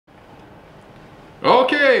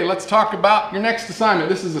Okay, let's talk about your next assignment.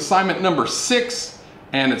 This is assignment number 6,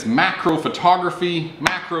 and it's macro photography.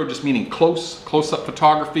 Macro just meaning close-up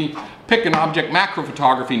photography. Pick an object. Macro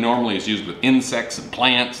photography normally is used with insects and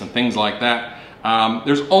plants and things like that.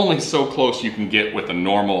 There's only so close you can get with a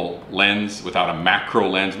normal lens without a macro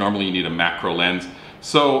lens. Normally you need a macro lens.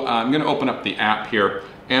 So I'm going to open up the app here,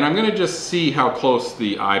 and I'm going to just see how close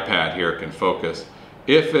the iPad here can focus.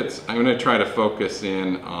 I'm going to try to focus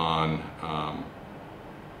in on,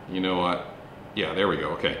 you know what? Yeah, there we go.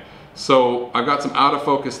 Okay. So I've got some out of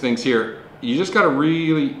focus things here. You just got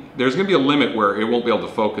to there's going to be a limit where it won't be able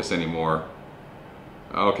to focus anymore.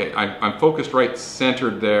 Okay, I'm focused right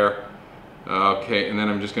centered there. Okay, and then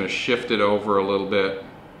I'm just going to shift it over a little bit.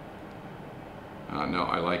 No,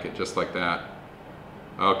 I like it just like that.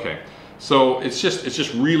 Okay, so it's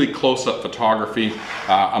just really close-up photography.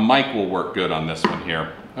 A mic will work good on this one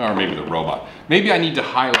here, or maybe the robot. Maybe I need to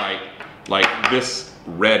highlight like this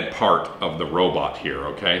red part of the robot here.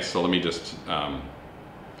 Okay, so let me just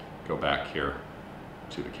go back here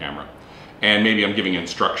to the camera, and maybe I'm giving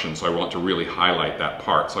instructions, so I want to really highlight that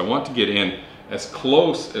part. So I want to get in as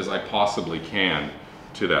close as I possibly can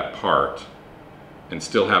to that part and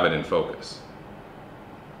still have it in focus.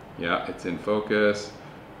 Yeah, it's in focus.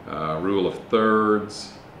 Rule of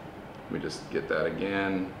thirds. Let me just get that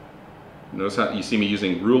again. Notice how you see me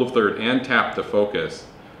using rule of third and tap to focus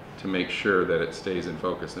to make sure that it stays in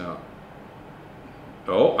focus now.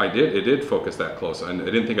 Oh, it did focus that close. I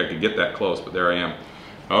didn't think I could get that close, but there I am.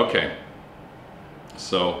 Okay.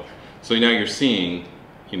 So now you're seeing,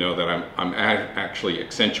 you know, that I'm actually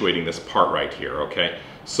accentuating this part right here, okay?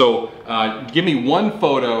 So give me one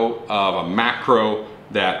photo of a macro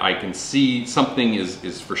that I can see something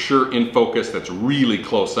is for sure in focus, that's really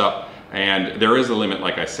close up, and there is a limit,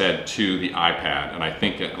 like I said, to the iPad, and I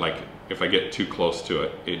think like if I get too close to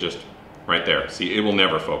it, it just, right there, see, it will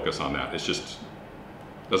never focus on that. It's just,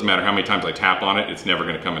 doesn't matter how many times I tap on it, it's never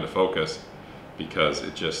gonna come into focus because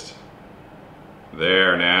it just,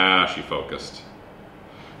 there, now she focused.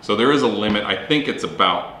 So there is a limit. I think it's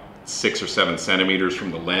about 6 or 7 centimeters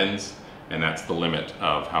from the lens, and that's the limit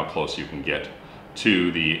of how close you can get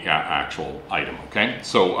to the actual item, okay?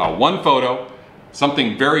 So one photo,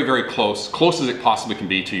 something very, very close as it possibly can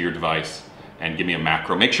be to your device, and give me a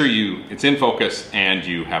macro. Make sure it's in focus and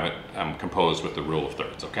you have it composed with the rule of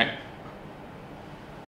thirds, okay?